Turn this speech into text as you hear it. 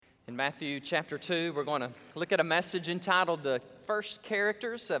Matthew chapter 2, we're going to look at a message entitled The First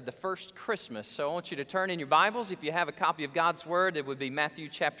Characters of the First Christmas. So I want you to turn in your Bibles. If you have a copy of God's Word, it would be Matthew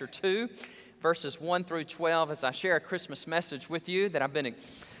chapter 2, verses 1 through 12, as I share a Christmas message with you that I've been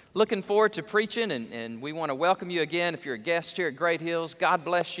looking forward to preaching, and we want to welcome you again. If you're a guest here at Great Hills, God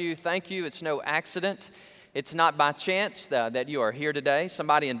bless you. Thank you. It's no accident. It's not by chance that you are here today.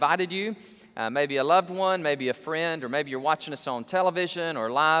 Somebody invited you. Maybe a loved one, maybe a friend, or maybe you're watching us on television or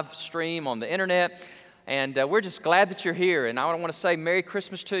live stream on the internet. And we're just glad that you're here. And I want to say Merry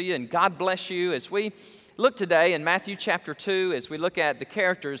Christmas to you and God bless you as we look today in Matthew chapter 2, as we look at the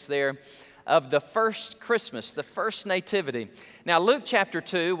characters there of the first Christmas, the first nativity. Now, Luke chapter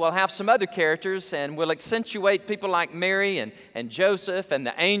 2 will have some other characters and will accentuate people like Mary and Joseph and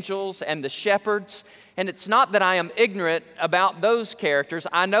the angels and the shepherds. And it's not that I am ignorant about those characters.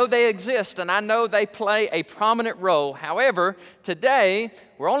 I know they exist and I know they play a prominent role. However, today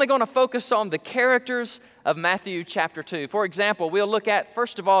we're only going to focus on the characters of Matthew chapter 2. For example, we'll look at,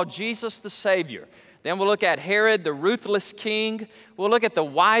 first of all, Jesus the Savior. Then we'll look at Herod, the ruthless king. We'll look at the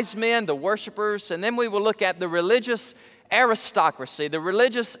wise men, the worshipers. And then we will look at the religious aristocracy, the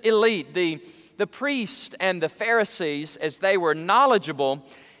religious elite, the priests and the Pharisees, as they were knowledgeable,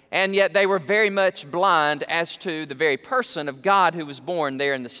 and yet they were very much blind as to the very person of God who was born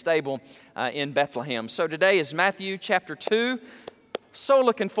there in the stable in Bethlehem. So today is Matthew chapter 2. So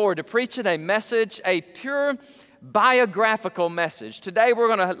looking forward to preaching a message, a pure biographical message. Today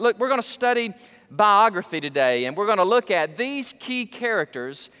we're going to study biography today, and we're going to look at these key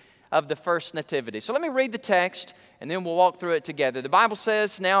characters of the first nativity. So let me read the text, and then we'll walk through it together. The Bible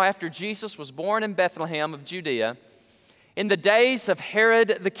says, "Now after Jesus was born in Bethlehem of Judea, in the days of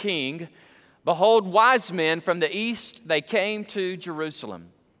Herod the king, behold, wise men from the east, they came to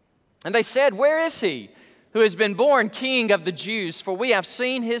Jerusalem. And they said, 'Where is he who has been born King of the Jews? For we have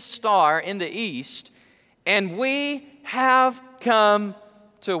seen his star in the east, and we have come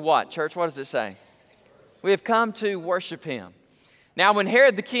to' what, church? What does it say? We have come to worship him. Now when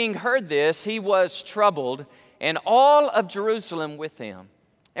Herod the king heard this, he was troubled, and all of Jerusalem with him.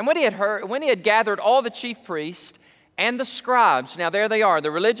 And when he had gathered all the chief priests and the scribes, now there they are, the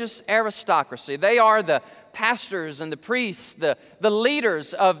religious aristocracy. They are the pastors and the priests, the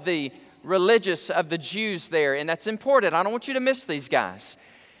leaders of the religious of the Jews there. And that's important. I don't want you to miss these guys.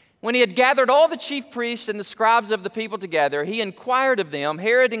 When he had gathered all the chief priests and the scribes of the people together, Herod inquired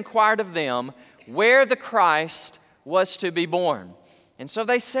of them, where the Christ was to be born. And so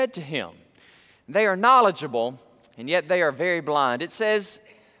they said to him, they are knowledgeable, and yet they are very blind. It says,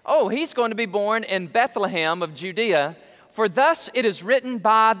 "Oh, he's going to be born in Bethlehem of Judea, for thus it is written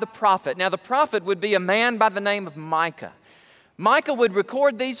by the prophet." Now, the prophet would be a man by the name of Micah. Micah would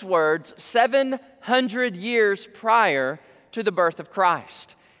record these words 700 years prior to the birth of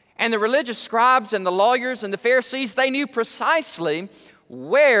Christ. And the religious scribes and the lawyers and the Pharisees, they knew precisely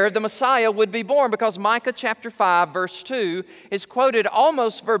where the Messiah would be born, because Micah chapter 5, verse 2 is quoted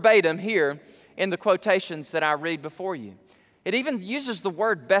almost verbatim here in the quotations that I read before you. It even uses the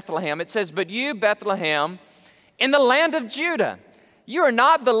word Bethlehem. It says, "But you, Bethlehem, in the land of Judah, you are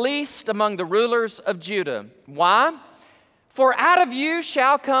not the least among the rulers of Judah." Why? "For out of you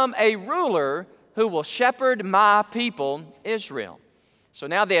shall come a ruler who will shepherd my people, Israel." So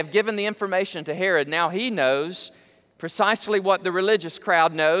now they have given the information to Herod. Now he knows precisely what the religious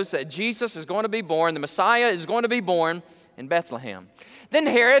crowd knows, that Jesus is going to be born, the Messiah is going to be born in Bethlehem. Then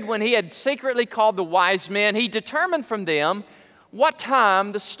Herod, when he had secretly called the wise men, he determined from them what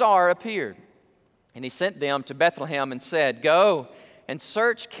time the star appeared. And he sent them to Bethlehem and said, "Go and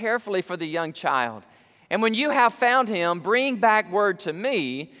search carefully for the young child. And when you have found him, bring back word to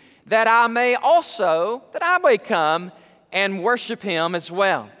me, that I may come and worship him as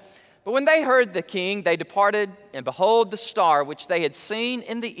well." But when they heard the king, they departed, and behold, the star which they had seen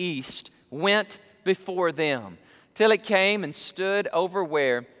in the east went before them, till it came and stood over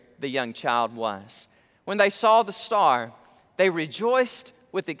where the young child was. When they saw the star, they rejoiced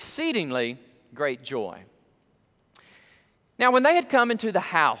with exceedingly great joy. Now, when they had come into the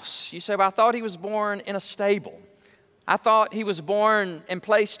house, you say, "Well, I thought he was born in a stable. I thought he was born and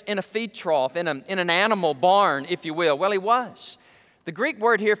placed in a feed trough, in an animal barn, if you will." Well, he was. The Greek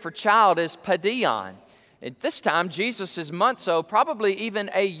word here for child is paidion. At this time, Jesus is months old, probably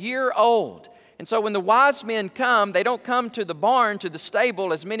even a year old. And so when the wise men come, they don't come to the barn, to the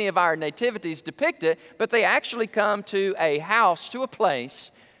stable, as many of our nativities depict it, but they actually come to a house, to a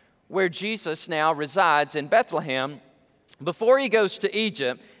place where Jesus now resides in Bethlehem before he goes to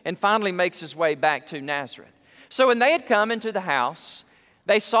Egypt and finally makes his way back to Nazareth. So when they had come into the house,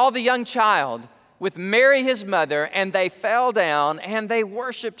 they saw the young child with Mary his mother, and they fell down and they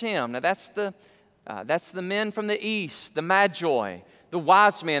worshiped him. Now that's the men from the east, the Magi, the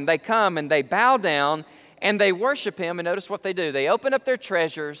wise men. They come and they bow down and they worship him. And notice what they do. They open up their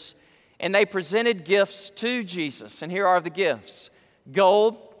treasures and they presented gifts to Jesus. And here are the gifts: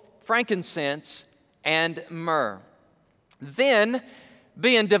 gold, frankincense, and myrrh. Then,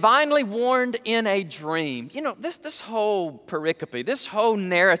 being divinely warned in a dream. You know, this whole pericope, this whole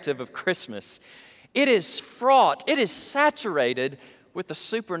narrative of Christmas, it is fraught, it is saturated with the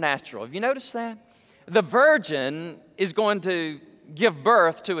supernatural. Have you noticed that? The virgin is going to give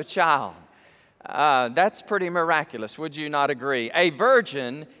birth to a child. That's pretty miraculous, would you not agree? A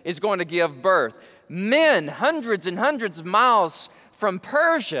virgin is going to give birth. Men hundreds and hundreds of miles from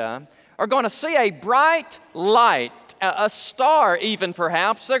Persia are going to see a bright light, a star even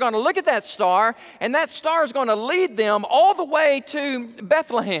perhaps. They're going to look at that star, and that star is going to lead them all the way to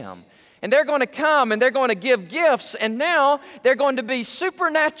Bethlehem. And they're going to come and they're going to give gifts, and now they're going to be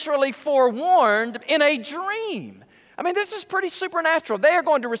supernaturally forewarned in a dream. I mean, this is pretty supernatural. They are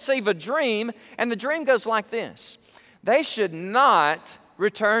going to receive a dream, and the dream goes like this: they should not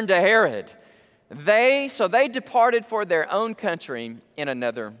return to Herod. So they departed for their own country in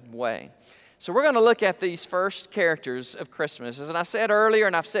another way. So we're going to look at these first characters of Christmas. As I said earlier,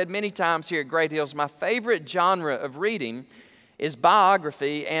 and I've said many times here at Great Hills, my favorite genre of reading is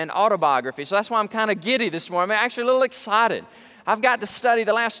biography and autobiography. So that's why I'm kind of giddy this morning. I'm actually a little excited. I've got to study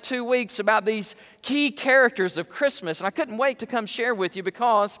the last 2 weeks about these key characters of Christmas, and I couldn't wait to come share with you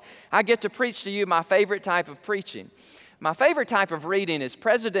because I get to preach to you my favorite type of preaching. My favorite type of reading is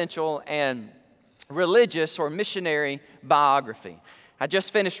presidential and religious or missionary biography. I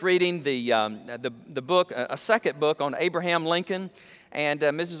just finished reading the book, a second book on Abraham Lincoln. And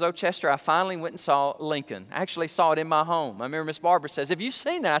Mrs. Ochester, I finally went and saw Lincoln. I actually saw it in my home. I remember Miss Barbara says, "Have you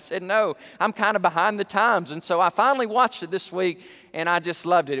seen that?" I said, "No, I'm kind of behind the times." And so I finally watched it this week, and I just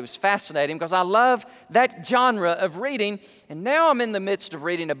loved it. It was fascinating because I love that genre of reading. And now I'm in the midst of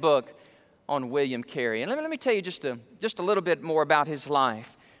reading a book on William Carey. And let me tell you just a little bit more about his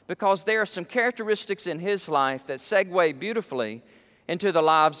life, because there are some characteristics in his life that segue beautifully into the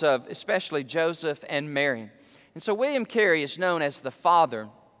lives of especially Joseph and Mary. And so William Carey is known as the father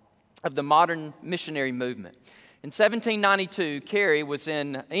of the modern missionary movement. In 1792, Carey was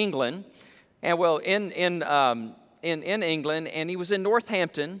in England, and in England, and he was in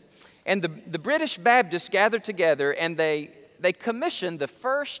Northampton, and the British Baptists gathered together, and they commissioned the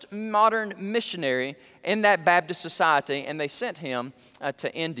first modern missionary in that Baptist society, and they sent him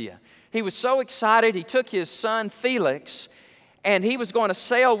to India. He was so excited, he took his son Felix, and he was going to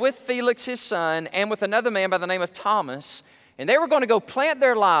sail with Felix, his son, and with another man by the name of Thomas. And they were going to go plant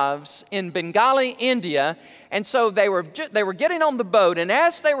their lives in Bengali, India. And so they were getting on the boat. And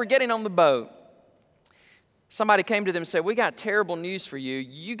as they were getting on the boat, somebody came to them and said, "We got terrible news for you.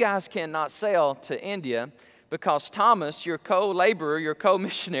 You guys cannot sail to India because Thomas, your co-laborer, your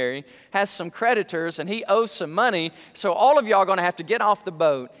co-missionary, has some creditors and he owes some money. So all of y'all are going to have to get off the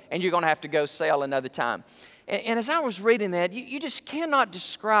boat and you're going to have to go sail another time." And as I was reading that, you just cannot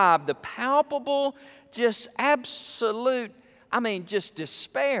describe the palpable, just absolute, just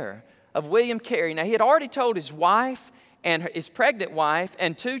despair of William Carey. Now, he had already told his wife and his pregnant wife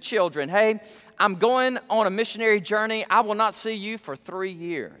and 2 children, "Hey, I'm going on a missionary journey. I will not see you for 3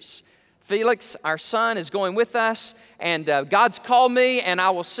 years. Felix, our son, is going with us, and God's called me, and I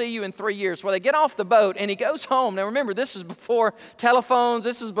will see you in 3 years." Well, they get off the boat, and he goes home. Now, remember, this is before telephones.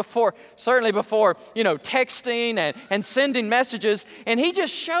 This is certainly before, texting and sending messages. And he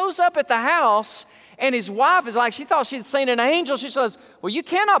just shows up at the house, and his wife is like, she thought she'd seen an angel. She says, "Well, you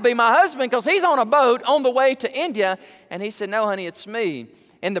cannot be my husband because he's on a boat on the way to India." And he said, "No, honey, it's me.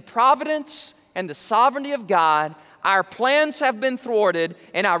 In the providence and the sovereignty of God, our plans have been thwarted,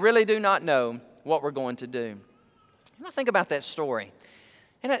 and I really do not know what we're going to do." And I think about that story.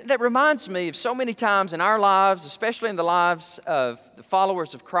 And that reminds me of so many times in our lives, especially in the lives of the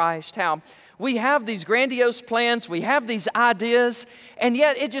followers of Christ, how we have these grandiose plans, we have these ideas, and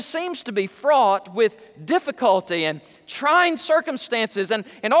yet it just seems to be fraught with difficulty and trying circumstances. And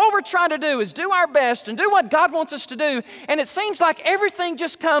all we're trying to do is do our best and do what God wants us to do. And it seems like everything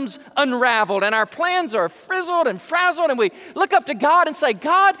just comes unraveled, and our plans are frizzled and frazzled, and we look up to God and say,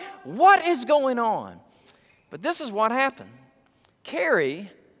 "God, what is going on?" But this is what happened.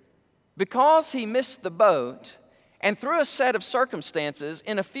 Carey, because he missed the boat, and through a set of circumstances,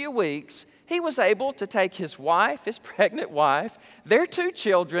 in a few weeks, he was able to take his wife, his pregnant wife, their 2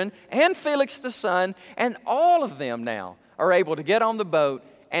 children, and Felix the son, and all of them now are able to get on the boat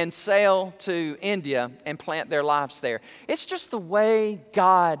and sail to India and plant their lives there. It's just the way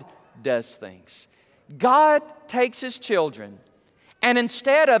God does things. God takes His children, and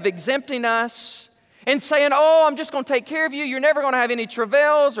instead of exempting us and saying, oh, I'm just going to take care of you, you're never going to have any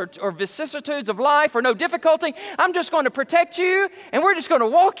travails or vicissitudes of life or no difficulty, I'm just going to protect you, and we're just going to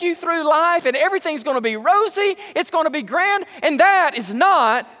walk you through life, and everything's going to be rosy, it's going to be grand, and that is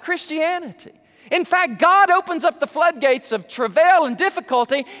not Christianity. In fact, God opens up the floodgates of travail and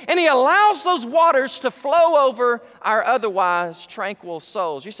difficulty, and He allows those waters to flow over our otherwise tranquil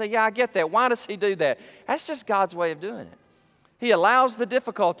souls. You say, yeah, I get that. Why does He do that? That's just God's way of doing it. He allows the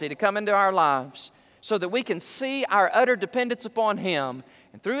difficulty to come into our lives so that we can see our utter dependence upon Him.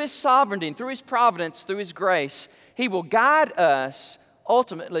 And through His sovereignty and through His providence, through His grace, He will guide us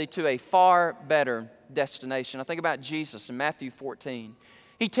ultimately to a far better destination. I think about Jesus in Matthew 14.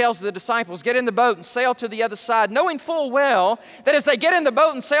 He tells the disciples, get in the boat and sail to the other side, knowing full well that as they get in the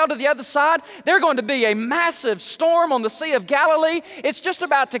boat and sail to the other side, there's going to be a massive storm on the Sea of Galilee. It's just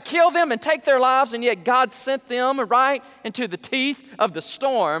about to kill them and take their lives, and yet God sent them right into the teeth of the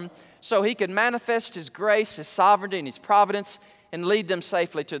storm so He could manifest His grace, His sovereignty, and His providence and lead them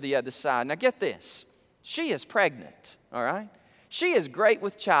safely to the other side. Now get this. She is pregnant, all right? She is great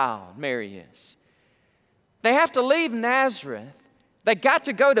with child, Mary is. They have to leave Nazareth. They got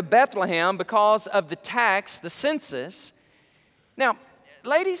to go to Bethlehem because of the tax, the census. Now,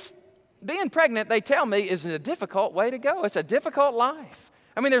 ladies, being pregnant, they tell me, is a difficult way to go. It's a difficult life.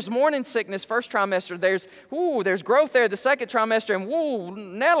 I mean, there's morning sickness first trimester. There's growth there the second trimester.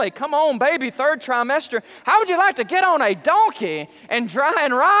 And Nellie, come on, baby, third trimester. How would you like to get on a donkey and try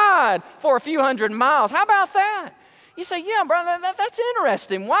and ride for a few hundred miles? How about that? You say, yeah, brother, that's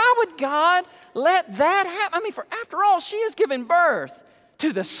interesting. Why would God let that happen? I mean, after all, she is giving birth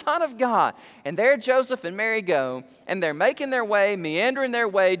to the Son of God. And there Joseph and Mary go, and they're making their way, meandering their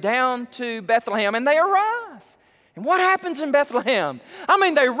way down to Bethlehem, and they arrive. And what happens in Bethlehem? I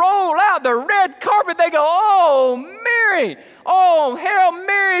mean, they roll out the red carpet. They go, oh, Mary, oh, Hail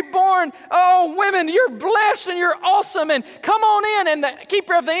Mary born, oh, women, you're blessed and you're awesome, and come on in. And the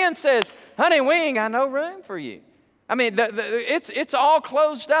keeper of the inn says, honey, we ain't got no room for you. I mean, it's all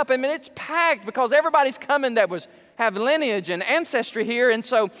closed up. I mean, it's packed because everybody's coming that have lineage and ancestry here. And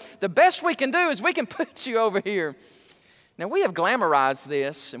so the best we can do is we can put you over here. Now, we have glamorized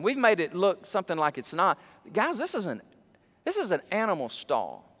this, and we've made it look something like it's not. Guys, this is an animal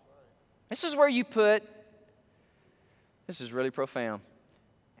stall. This is where you put, this is really profound,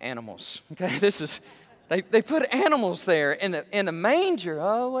 animals. Okay, they put animals there in the manger.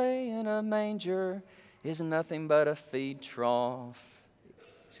 Away in a manger is nothing but a feed trough.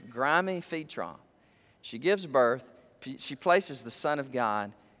 It's a grimy feed trough. She gives birth. She places the Son of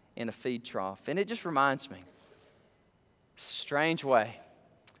God in a feed trough. And it just reminds me, strange way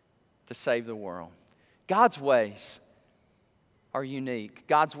to save the world. God's ways are unique.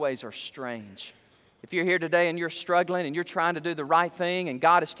 God's ways are strange. If you're here today and you're struggling and you're trying to do the right thing and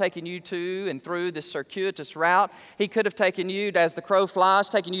God is taking you to and through this circuitous route, He could have taken you, as the crow flies,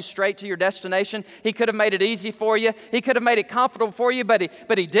 taken you straight to your destination. He could have made it easy for you. He could have made it comfortable for you, but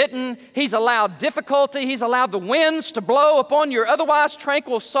he didn't. He's allowed difficulty. He's allowed the winds to blow upon your otherwise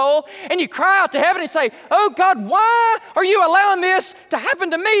tranquil soul. And you cry out to heaven and say, oh God, why are you allowing this to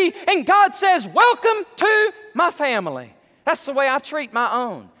happen to me? And God says, welcome to my family. That's the way I treat my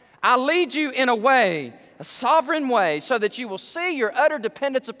own. I lead you in a way, a sovereign way, so that you will see your utter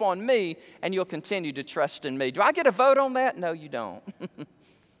dependence upon me and you'll continue to trust in me. Do I get a vote on that? No, you don't.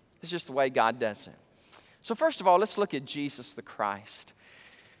 It's just the way God does it. So first of all, let's look at Jesus the Christ.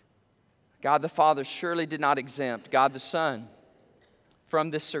 God the Father surely did not exempt God the Son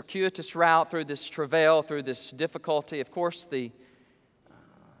from this circuitous route, through this travail, through this difficulty. Of course, the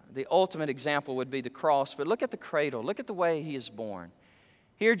ultimate example would be the cross, but look at the cradle. Look at the way He is born.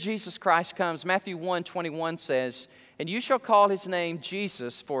 Here Jesus Christ comes. Matthew 1:21 says, and you shall call His name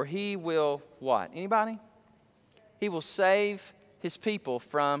Jesus, for He will what? Anybody? He will save His people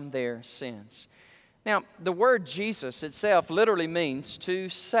from their sins. Now, the word Jesus itself literally means to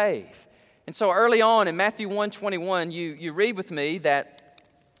save. And so early on in Matthew 1:21, you read with me that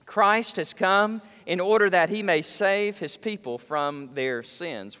Christ has come in order that He may save His people from their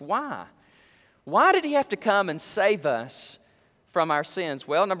sins. Why? Why did He have to come and save us from our sins?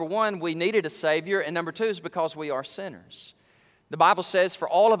 Well, number one, we needed a Savior, and number two is because we are sinners. The Bible says, for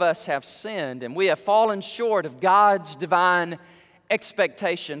all of us have sinned, and we have fallen short of God's divine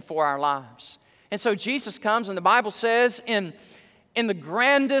expectation for our lives. And so Jesus comes, and the Bible says in the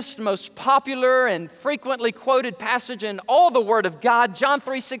grandest, most popular, and frequently quoted passage in all the Word of God, John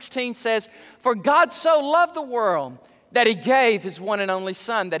 3:16 says, for God so loved the world that He gave His one and only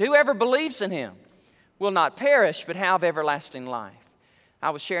Son, that whoever believes in Him will not perish, but have everlasting life. I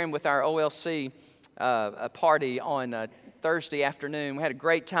was sharing with our OLC a party on Thursday afternoon. We had a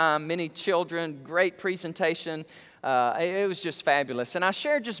great time, many children, great presentation. It was just fabulous. And I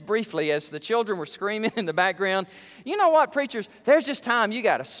shared just briefly as the children were screaming in the background, you know what, preachers, there's just time you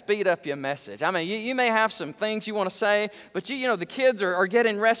got to speed up your message. I mean, you may have some things you want to say, but you know, the kids are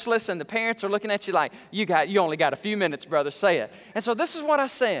getting restless and the parents are looking at you like, you only got a few minutes, brother, say it. And so this is what I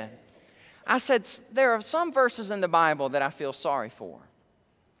said. I said, there are some verses in the Bible that I feel sorry for.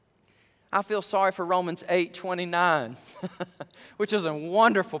 I feel sorry for Romans 8:29, which is a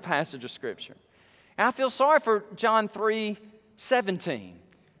wonderful passage of Scripture. And I feel sorry for John 3:17,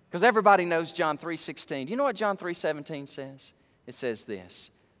 because everybody knows John 3:16. Do you know what John 3:17 says? It says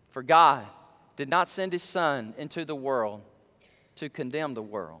this, "For God did not send His Son into the world to condemn the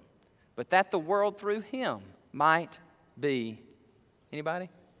world, but that the world through Him might be," anybody?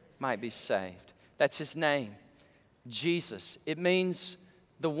 Might be saved. That's His name, Jesus. It means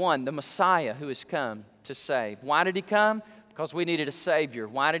the one, the Messiah who has come to save. Why did He come? Because we needed a Savior.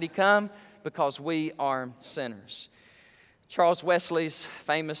 Why did He come? Because we are sinners. Charles Wesley's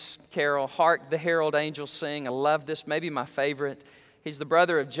famous carol, "Hark the Herald Angels Sing." I love this, maybe my favorite. He's the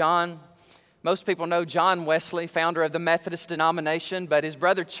brother of John. Most people know John Wesley, founder of the Methodist denomination, but his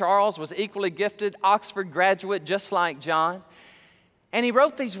brother Charles was equally gifted, Oxford graduate, just like John. And he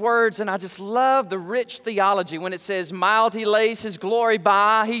wrote these words, and I just love the rich theology when it says, "Mild He lays His glory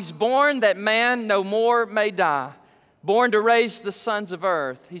by. He's born that man no more may die. Born to raise the sons of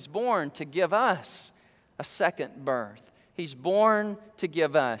earth. He's born to give us a second birth." He's born to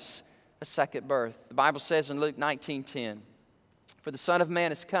give us a second birth. The Bible says in Luke 19:10, "For the Son of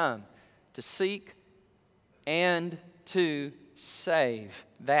Man has come to seek and to save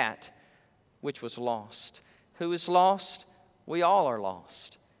that which was lost." Who is lost? We all are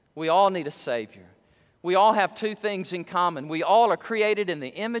lost. We all need a Savior. We all have two things in common. We all are created in the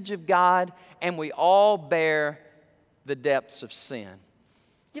image of God, and we all bear the depths of sin.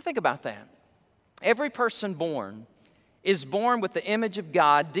 You think about that. Every person born is born with the image of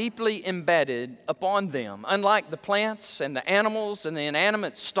God deeply embedded upon them. Unlike the plants and the animals and the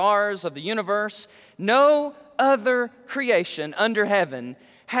inanimate stars of the universe, no other creation under heaven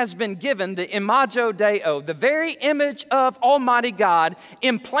has been given the imago Dei, the very image of Almighty God,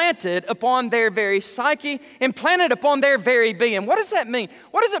 implanted upon their very psyche, implanted upon their very being. What does that mean?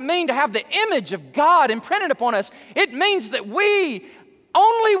 What does it mean to have the image of God imprinted upon us? It means that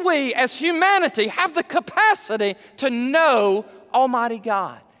only we as humanity have the capacity to know Almighty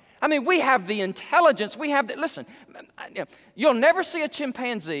God. I mean, we have the intelligence, listen, you'll never see a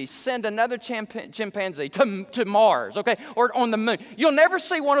chimpanzee send another chimpanzee to Mars, okay, or on the moon. You'll never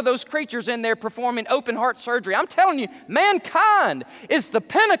see one of those creatures in there performing open heart surgery. I'm telling you, mankind is the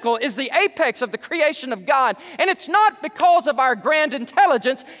pinnacle, is the apex of the creation of God. And it's not because of our grand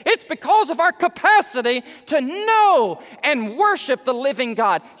intelligence, it's because of our capacity to know and worship the living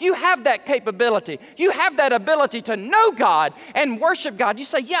God. You have that capability. You have that ability to know God and worship God. You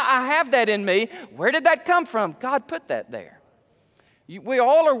say, yeah, I have that in me. Where did that come from? God put that there. We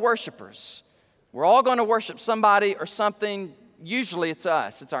all are worshipers. We're all going to worship somebody or something. Usually it's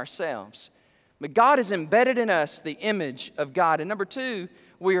us, it's ourselves. But God has embedded in us the image of God. And number two,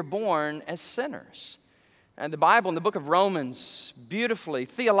 we are born as sinners. And the Bible in the book of Romans beautifully,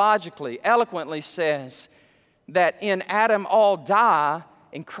 theologically, eloquently says that in Adam all die,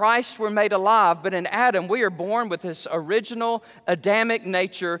 in Christ we're made alive, but in Adam we are born with this original Adamic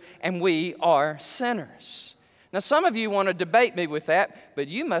nature and we are sinners. Now, some of you want to debate me with that, but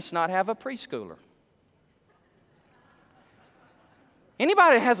you must not have a preschooler.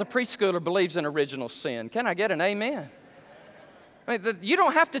 Anybody that has a preschooler believes in original sin. Can I get an amen? I mean, you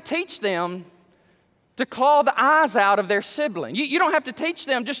don't have to teach them to claw the eyes out of their sibling. You don't have to teach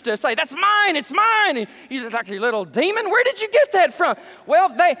them just to say, that's mine, it's mine. And you're like, you little demon, where did you get that from?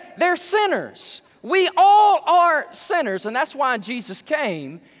 Well, they're sinners. We all are sinners, and that's why Jesus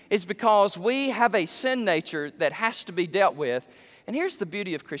came, is because we have a sin nature that has to be dealt with. And here's the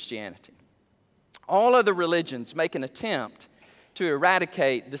beauty of Christianity. All other religions make an attempt to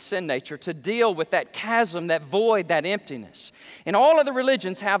eradicate the sin nature, to deal with that chasm, that void, that emptiness. And all other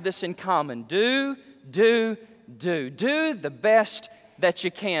religions have this in common. Do the best that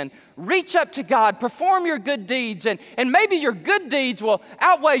you can. Reach up to God, perform your good deeds, and maybe your good deeds will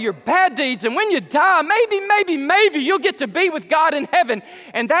outweigh your bad deeds, and when you die, maybe you'll get to be with God in heaven.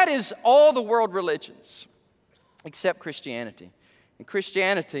 And that is all the world religions, except Christianity. And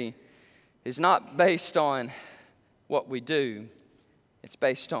Christianity is not based on what we do, it's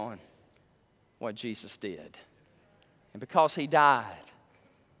based on what Jesus did. And because He died,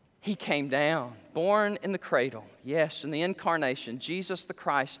 He came down, born in the cradle. Yes, in the incarnation, Jesus the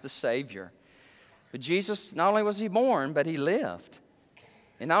Christ, the Savior. But Jesus, not only was he born, but he lived.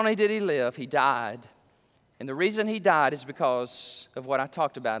 And not only did he live, he died. And the reason he died is because of what I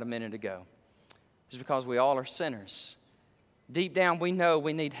talked about a minute ago. It's because we all are sinners. Deep down, we know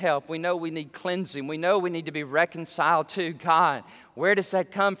we need help. We know we need cleansing. We know we need to be reconciled to God. Where does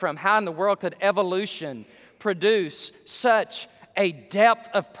that come from? How in the world could evolution produce such a depth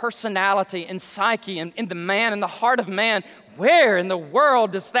of personality and psyche in the man, in the heart of man? Where in the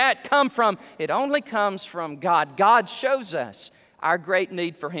world does that come from? It only comes from God. God shows us our great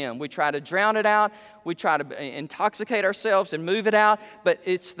need for Him. We try to drown it out. We try to intoxicate ourselves and move it out, but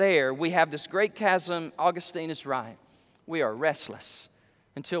it's there. We have this great chasm. Augustine is right. We are restless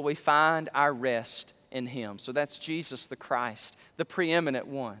until we find our rest in Him. So that's Jesus the Christ, the preeminent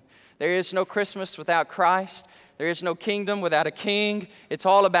one. There is no Christmas without Christ. There is no kingdom without a king. It's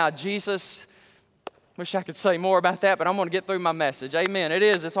all about Jesus. Wish I could say more about that, but I'm going to get through my message. Amen. It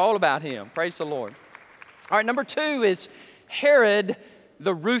is. It's all about Him. Praise the Lord. All right, number 2 is Herod,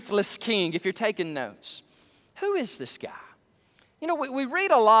 the ruthless king, if you're taking notes. Who is this guy? You know, we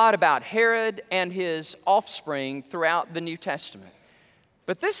read a lot about Herod and his offspring throughout the New Testament.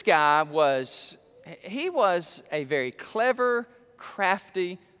 But this guy was a very clever,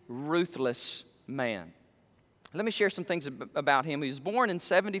 crafty, ruthless man. Let me share some things about him. He was born in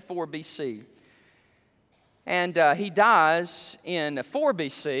 74 BC. And he dies in 4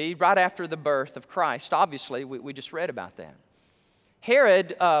 BC, right after the birth of Christ. Obviously, we just read about that.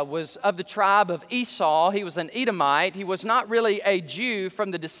 Herod was of the tribe of Esau. He was an Edomite. He was not really a Jew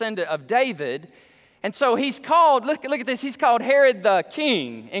from the descendant of David. And so he's called, look at this, he's called Herod the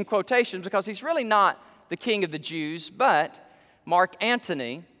King, in quotations, because he's really not the king of the Jews, but Mark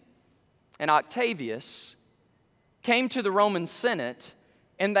Antony and Octavius came to the Roman Senate,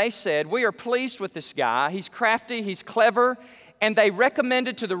 and they said, we are pleased with this guy. He's crafty, he's clever, and they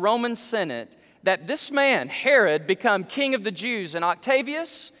recommended to the Roman Senate that this man, Herod, become king of the Jews. And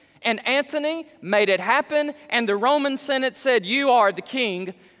Octavius and Antony made it happen, and the Roman Senate said, you are the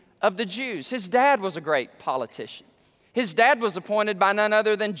king of the Jews. His dad was a great politician. His dad was appointed by none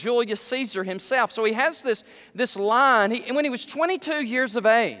other than Julius Caesar himself. So he has this line. When he was 22 years of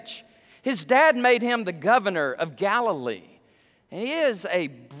age, his dad made him the governor of Galilee. And he is a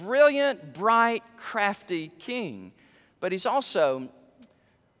brilliant, bright, crafty king. But he's also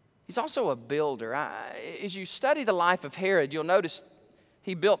a builder. As you study the life of Herod, you'll notice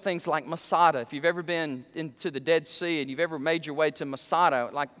he built things like Masada. If you've ever been into the Dead Sea and you've ever made your way to Masada,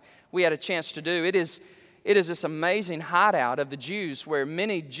 like we had a chance to do, it is this amazing hideout of the Jews where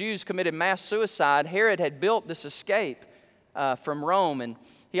many Jews committed mass suicide. Herod had built this escape from Rome, and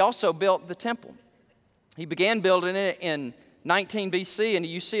he also built the temple. He began building it in 19 BC, and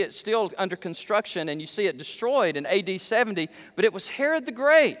you see it still under construction, and you see it destroyed in AD 70, but it was Herod the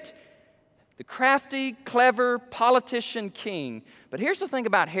Great, the crafty, clever politician king. But here's the thing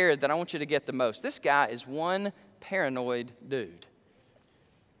about Herod that I want you to get the most. This guy is one paranoid dude.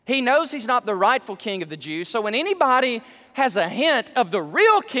 He knows he's not the rightful king of the Jews, so when anybody has a hint of the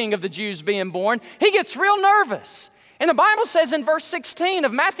real king of the Jews being born, he gets real nervous. And the Bible says in verse 16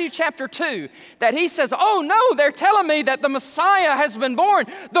 of Matthew chapter 2 that he says, oh no, they're telling me that the Messiah has been born.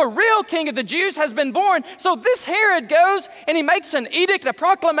 The real king of the Jews has been born. So this Herod goes and he makes an edict, a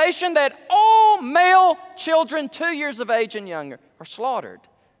proclamation that all male children 2 years of age and younger are slaughtered.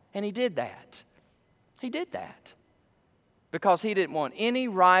 And he did that. He did that because he didn't want any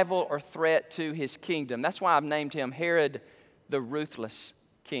rival or threat to his kingdom. That's why I've named him Herod the Ruthless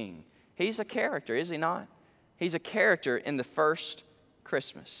King. He's a character, is he not? He's a character in the first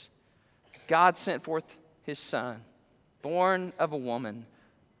Christmas. God sent forth His Son, born of a woman,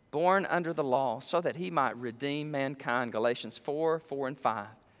 born under the law, so that He might redeem mankind. Galatians 4 and 5.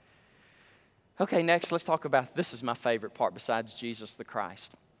 Okay, next let's talk about, this is my favorite part besides Jesus the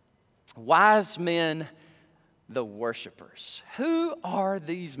Christ. Wise men, the worshipers. Who are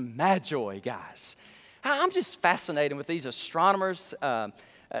these Magi guys? I'm just fascinated with these astronomers,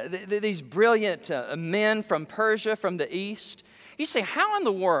 these brilliant men from Persia, from the East. You say, how in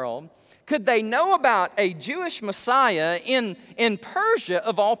the world could they know about a Jewish Messiah in Persia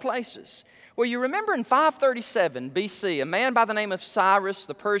of all places? Well, you remember in 537 BC, a man by the name of Cyrus,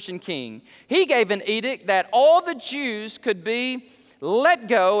 the Persian king, he gave an edict that all the Jews could be let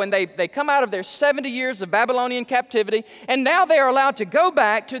go, and they come out of their 70 years of Babylonian captivity, and now they are allowed to go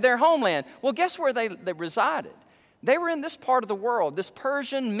back to their homeland. Well, guess where they resided? They were in this part of the world, this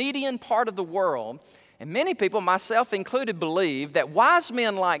Persian, Median part of the world. And many people, myself included, believe that wise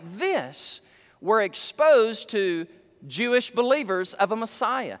men like this were exposed to Jewish believers of a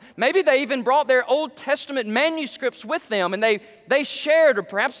Messiah. Maybe they even brought their Old Testament manuscripts with them, and they shared, or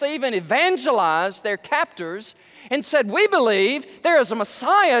perhaps they even evangelized their captors and said, we believe there is a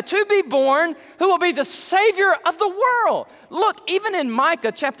Messiah to be born who will be the Savior of the world. Look, even in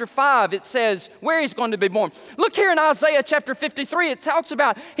Micah chapter 5, it says where he's going to be born. Look here in Isaiah chapter 53, it talks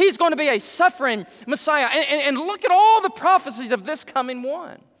about he's going to be a suffering Messiah. And look at all the prophecies of this coming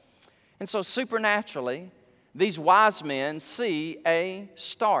one. And so supernaturally, these wise men see a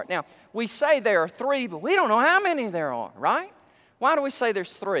star. Now, we say there are three, but we don't know how many there are, right? Why do we say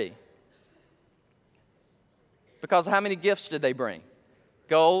there's three? Because how many gifts did they bring?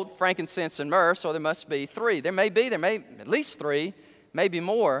 Gold, frankincense, and myrrh, so there must be three. There may at least three, maybe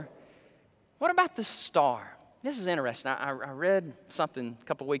more. What about the star? This is interesting. I read something a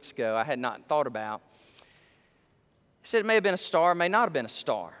couple weeks ago I had not thought about. He said it may have been a star, it may not have been a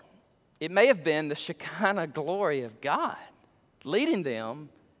star. It may have been the Shekinah glory of God leading them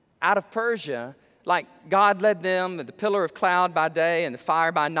out of Persia, like God led them with the pillar of cloud by day and the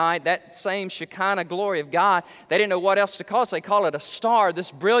fire by night. That same Shekinah glory of God, they didn't know what else to call it, so they call it a star,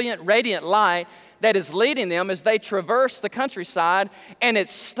 this brilliant, radiant light that is leading them as they traverse the countryside, and it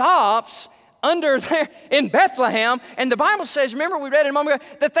stops under there in Bethlehem. And the Bible says, remember we read it a moment ago,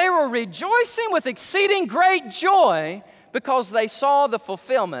 that they were rejoicing with exceeding great joy because they saw the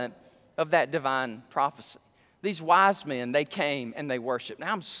fulfillment of that divine prophecy. These wise men, they came and they worshiped.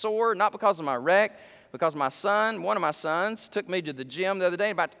 Now I'm sore, not because of my wreck, because my son, one of my sons, took me to the gym the other day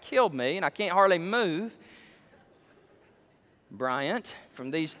about to kill me, and I can't hardly move, Bryant,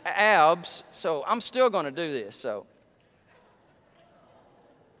 from these abs, so I'm still going to do this, so.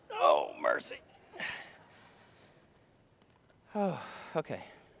 Oh, mercy. Oh, okay.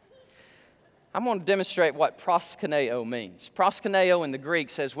 I'm going to demonstrate what proskuneo means. Proskuneo in the Greek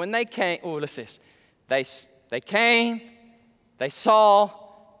says when they came, listen to this. They came, they saw,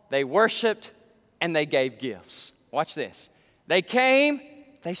 they worshiped, and they gave gifts. Watch this. They came,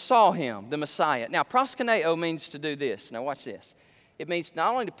 they saw him, the Messiah. Now, proskuneo means to do this. Now, watch this. It means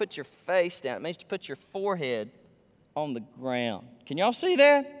not only to put your face down, it means to put your forehead on the ground. Can y'all see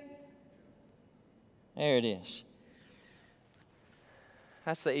that? There it is.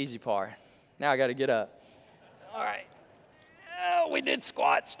 That's the easy part. Now I got to get up. All right. Oh, we did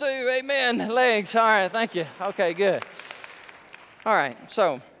squats too. Amen. Legs. All right. Thank you. Okay, good. All right.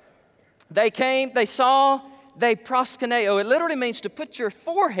 So they came, they saw, they proskuneo. It literally means to put your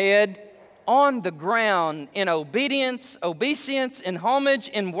forehead on the ground in obedience, obeisance, in homage,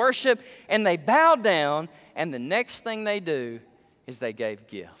 in worship, and they bowed down, and the next thing they do is they gave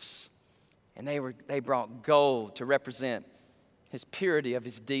gifts. And they brought gold to represent his purity of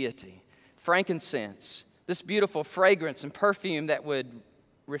his deity. Frankincense, this beautiful fragrance and perfume that would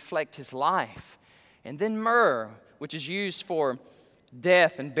reflect his life. And then myrrh, which is used for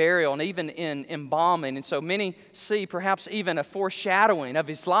death and burial and even in embalming. And so many see perhaps even a foreshadowing of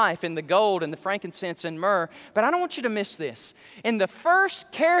his life in the gold and the frankincense and myrrh. But I don't want you to miss this. In the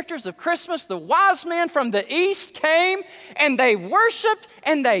first characters of Christmas, the wise men from the east came and they worshiped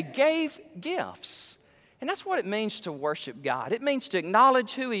and they gave gifts. And that's what it means to worship God. It means to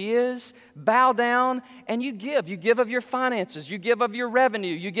acknowledge who he is, bow down, and you give. You give of your finances. You give of your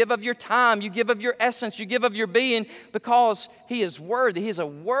revenue. You give of your time. You give of your essence. You give of your being because he is worthy. He is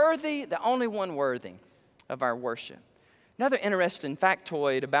the only one worthy of our worship. Another interesting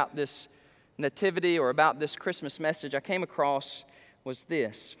factoid about this nativity or about this Christmas message I came across was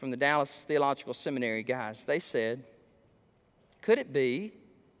this from the Dallas Theological Seminary guys. They said, could it be,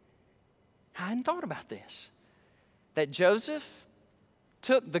 I hadn't thought about this, that Joseph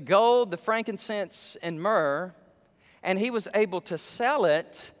took the gold, the frankincense, and myrrh, and he was able to sell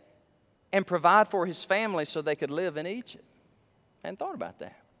it and provide for his family so they could live in Egypt? I hadn't thought about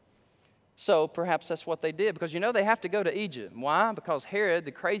that. So perhaps that's what they did, because they have to go to Egypt. Why? Because Herod,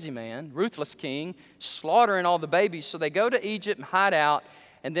 the crazy man, ruthless king, slaughtering all the babies. So they go to Egypt and hide out,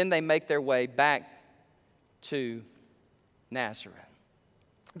 and then they make their way back to Nazareth.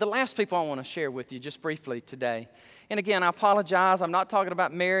 The last people I want to share with you just briefly today, and again, I apologize. I'm not talking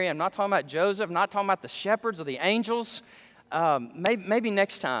about Mary. I'm not talking about Joseph. I'm not talking about the shepherds or the angels. Maybe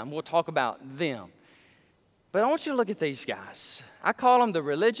next time we'll talk about them. But I want you to look at these guys. I call them the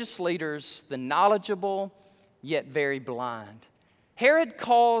religious leaders, the knowledgeable, yet very blind. Herod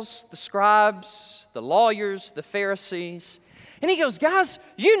calls the scribes, the lawyers, the Pharisees, and he goes, guys,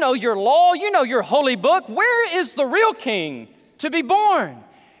 you know your law, you know your holy book. Where is the real king to be born?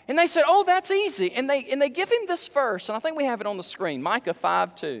 And they said, oh, that's easy. And they give him this verse, and I think we have it on the screen, Micah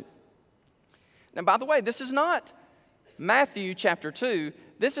 5:2. Now, by the way, this is not Matthew chapter 2.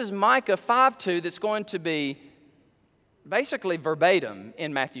 This is Micah 5:2 that's going to be basically verbatim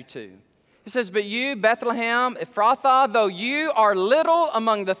in Matthew 2. It says, "But you, Bethlehem Ephrathah, though you are little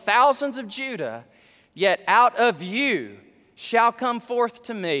among the thousands of Judah, yet out of you shall come forth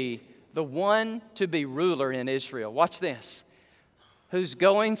to me the one to be ruler in Israel." Watch this. "Whose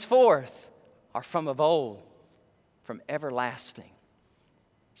goings forth are from of old, from everlasting."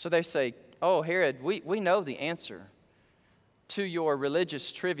 So they say, "Oh, Herod, we know the answer to your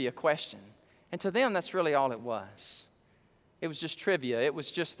religious trivia question." And to them, that's really all it was. It was just trivia. It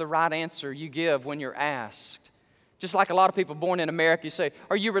was just the right answer you give when you're asked. Just like a lot of people born in America, you say,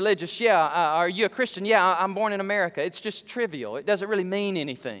 "Are you religious?" "Yeah." "Are you a Christian?" "Yeah, I'm born in America." It's just trivial. It doesn't really mean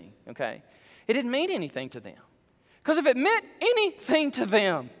anything, okay? It didn't mean anything to them. Because if it meant anything to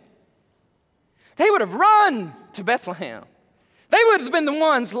them, they would have run to Bethlehem. They would have been the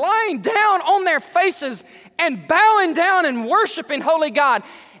ones lying down on their faces and bowing down and worshiping holy God.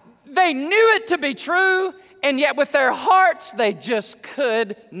 They knew it to be true, and yet with their hearts, they just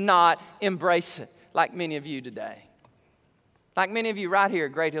could not embrace it, like many of you today. Like many of you right here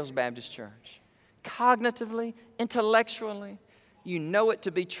at Great Hills Baptist Church. Cognitively, intellectually, you know it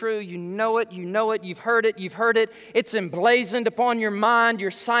to be true. You know it, you've heard it. It's emblazoned upon your mind, your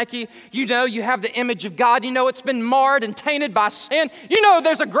psyche. You know you have the image of God. You know it's been marred and tainted by sin. You know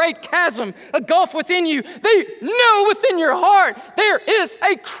there's a great chasm, a gulf within you. They know within your heart there is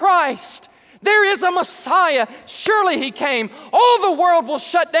a Christ. There is a Messiah. Surely He came. All the world will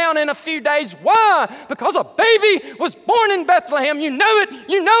shut down in a few days. Why? Because a baby was born in Bethlehem. You know it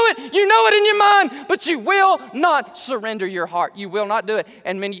in your mind, but you will not surrender your heart. You will not do it.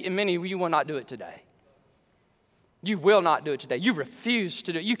 And many of you will not do it today. You will not do it today. You refuse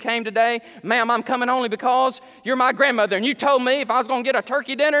to do it. You came today, "Ma'am, I'm coming only because you're my grandmother. And you told me if I was going to get a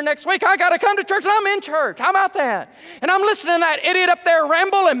turkey dinner next week, I got to come to church, and I'm in church. How about that?" And I'm listening to that idiot up there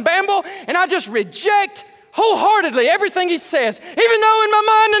ramble and bamble, and I just reject wholeheartedly everything he says. Even though in my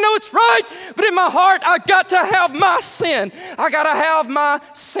mind I know it's right, but in my heart I got to have my sin. I got to have my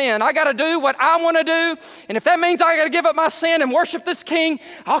sin. I got to do what I want to do. And if that means I got to give up my sin and worship this king,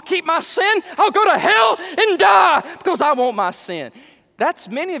 I'll keep my sin. I'll go to hell and die because I want my sin. That's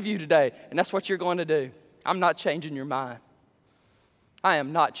many of you today, and that's what you're going to do. I'm not changing your mind. I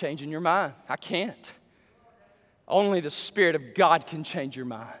am not changing your mind. I can't. Only the Spirit of God can change your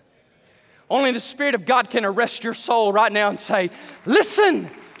mind. Only the Spirit of God can arrest your soul right now and say, "Listen,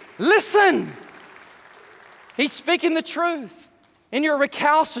 listen." He's speaking the truth. In your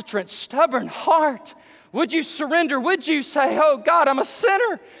recalcitrant, stubborn heart, would you surrender? Would you say, "Oh God, I'm a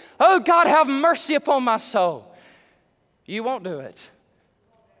sinner. Oh God, have mercy upon my soul"? You won't do it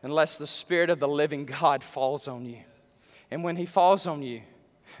unless the Spirit of the living God falls on you. And when He falls on you,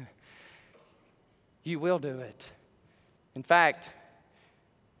 you will do it. In fact,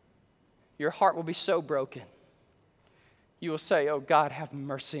 your heart will be so broken. You will say, "Oh God, have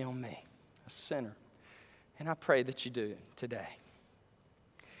mercy on me, a sinner." And I pray that you do it today.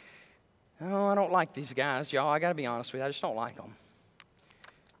 Oh, I don't like these guys, y'all. I got to be honest with you. I just don't like them.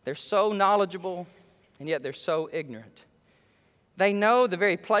 They're so knowledgeable, and yet they're so ignorant. They know the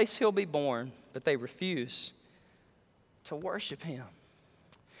very place He'll be born, but they refuse to worship Him.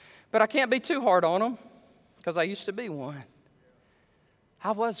 But I can't be too hard on them because I used to be one.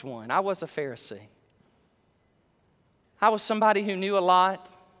 I was one. I was a Pharisee. I was somebody who knew a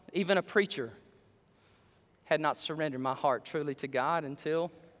lot, even a preacher. Had not surrendered my heart truly to God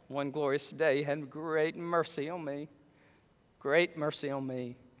until one glorious day He had great mercy on me. Great mercy on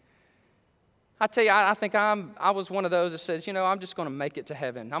me. I tell you, I think I was one of those that says, I'm just going to make it to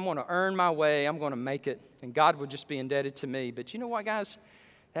heaven. I'm going to earn my way. I'm going to make it. And God will just be indebted to me. But you know what, guys?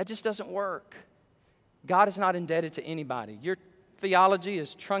 That just doesn't work. God is not indebted to anybody. Your theology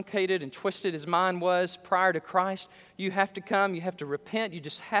is truncated and twisted as mine was prior to Christ. You have to come. You have to repent. You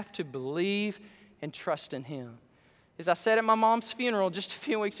just have to believe and trust in Him. As I said at my mom's funeral just a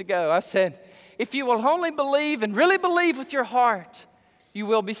few weeks ago, I said, if you will only believe and really believe with your heart, you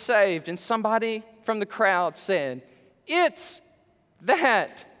will be saved. And somebody from the crowd said, it's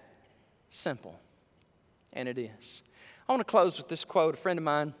that simple. And it is. I want to close with this quote. A friend of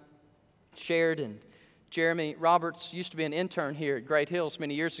mine shared, and Jeremy Roberts used to be an intern here at Great Hills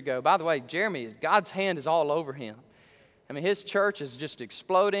many years ago. By the way, Jeremy, God's hand is all over him. I mean, his church is just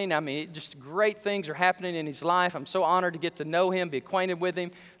exploding. I mean, just great things are happening in his life. I'm so honored to get to know him, be acquainted with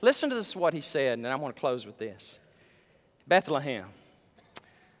him. Listen to this, what he said, and then I want to close with this. Bethlehem.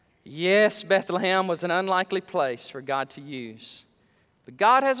 Yes, Bethlehem was an unlikely place for God to use. But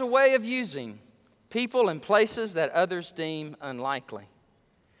God has a way of using people and places that others deem unlikely.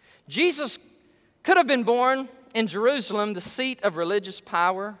 Jesus could have been born in Jerusalem, the seat of religious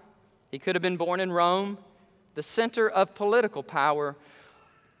power. He could have been born in Rome, the center of political power,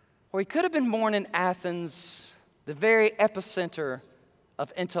 or he could have been born in Athens, the very epicenter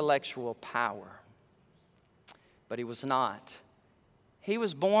of intellectual power. But he was not. He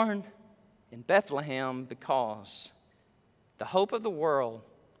was born in Bethlehem because the hope of the world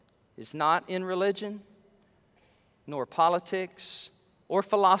is not in religion, nor politics, or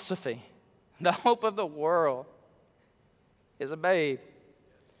philosophy. The hope of the world is a babe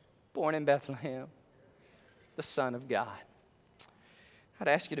born in Bethlehem, the Son of God. I'd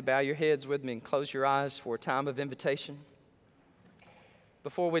ask you to bow your heads with me and close your eyes for a time of invitation.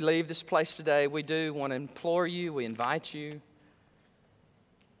 Before we leave this place today, we do want to implore you, we invite you.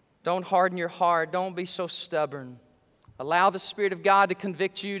 Don't harden your heart. Don't be so stubborn. Allow the Spirit of God to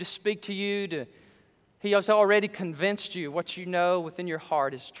convict you, to speak to you. He has already convinced you what you know within your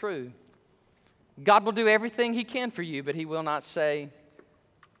heart is true. God will do everything He can for you, but He will not say,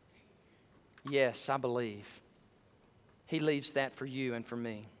 yes, I believe. He leaves that for you and for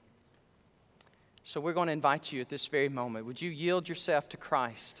me. So we're going to invite you at this very moment. Would you yield yourself to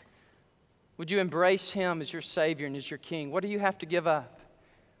Christ? Would you embrace Him as your Savior and as your King? What do you have to give up?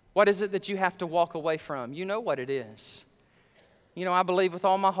 What is it that you have to walk away from? You know what it is. You know, I believe with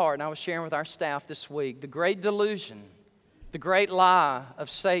all my heart, and I was sharing with our staff this week, the great delusion, the great lie of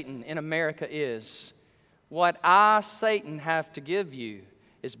Satan in America is, what I, Satan, have to give you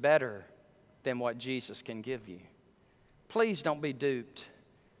is better than what Jesus can give you. Please don't be duped.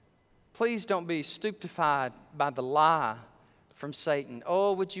 Please don't be stupefied by the lie from Satan.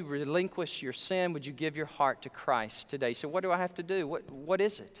 Oh, would you relinquish your sin? Would you give your heart to Christ today? So what do I have to do? What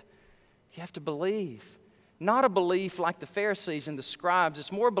is it? You have to believe. Not a belief like the Pharisees and the scribes.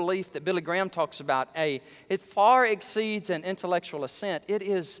 It's more a belief that Billy Graham talks about. It far exceeds an intellectual assent. It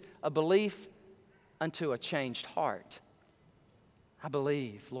is a belief unto a changed heart. I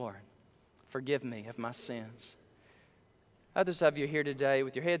believe, Lord, forgive me of my sins. Others of you here today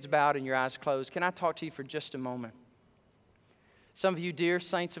with your heads bowed and your eyes closed, can I talk to you for just a moment? Some of you, dear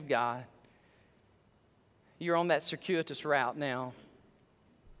saints of God, you're on that circuitous route now.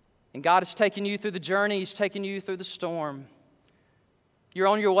 And God has taken you through the journey. He's taken you through the storm. You're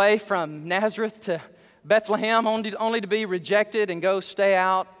on your way from Nazareth to Bethlehem only to be rejected and go stay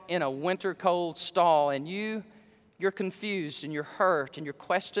out in a winter cold stall. And you're confused and you're hurt and you're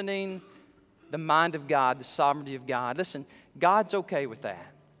questioning the mind of God, the sovereignty of God. Listen, God's okay with that.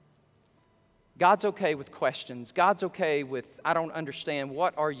 God's okay with questions. God's okay with, I don't understand,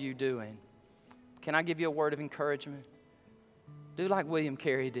 what are you doing? Can I give you a word of encouragement? Do like William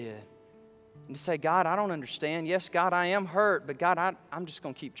Carey did. And to say, God, I don't understand. Yes, God, I am hurt, but God, I'm just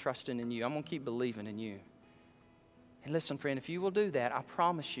going to keep trusting in you. I'm going to keep believing in you. And listen, friend, if you will do that, I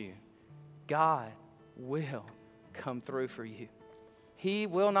promise you, God will come through for you. He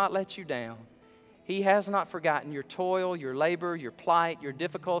will not let you down. He has not forgotten your toil, your labor, your plight, your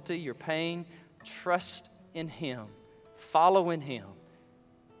difficulty, your pain. Trust in Him. Follow in Him.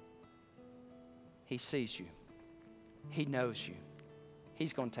 He sees you. He knows you.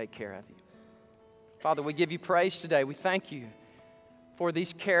 He's going to take care of you. Father, we give you praise today. We thank you for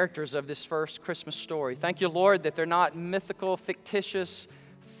these characters of this first Christmas story. Thank you, Lord, that they're not mythical, fictitious,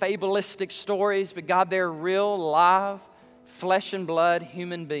 fabulistic stories, but God, they're real, live, flesh and blood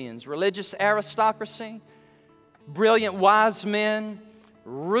human beings. Religious aristocracy, brilliant wise men,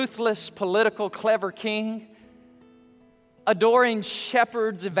 ruthless political clever king, adoring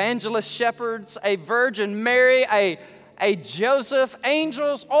shepherds, evangelist shepherds, a Virgin Mary, a Joseph,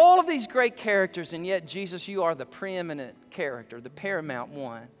 angels, all of these great characters. And yet, Jesus, you are the preeminent character, the paramount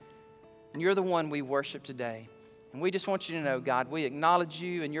one. And you're the one we worship today. And we just want you to know, God, we acknowledge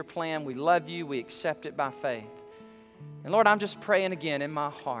you and your plan. We love you. We accept it by faith. And Lord, I'm just praying again in my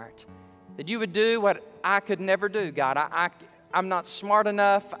heart that you would do what I could never do, God. I'm not smart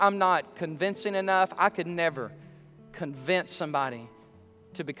enough. I'm not convincing enough. I could never convince somebody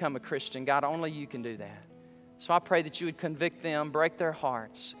to become a Christian. God, only you can do that. So I pray that you would convict them, break their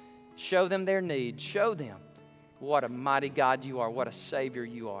hearts, show them their need, show them what a mighty God you are, what a Savior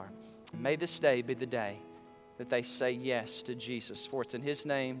you are. May this day be the day that they say yes to Jesus. For it's in His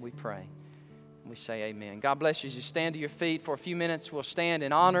name we pray. And we say amen. God bless you. As you stand to your feet for a few minutes, we'll stand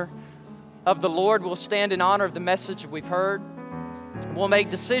in honor of the Lord. We'll stand in honor of the message we've heard. We'll make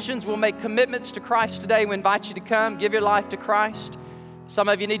decisions. We'll make commitments to Christ today. We invite you to come, give your life to Christ. Some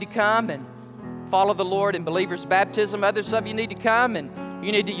of you need to come and follow the Lord in believer's baptism. Others of you need to come and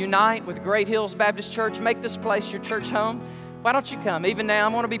you need to unite with Great Hills Baptist Church. Make this place your church home. Why don't you come? Even now,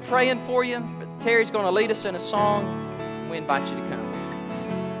 I'm going to be praying for you. But Terry's going to lead us in a song. We invite you to come.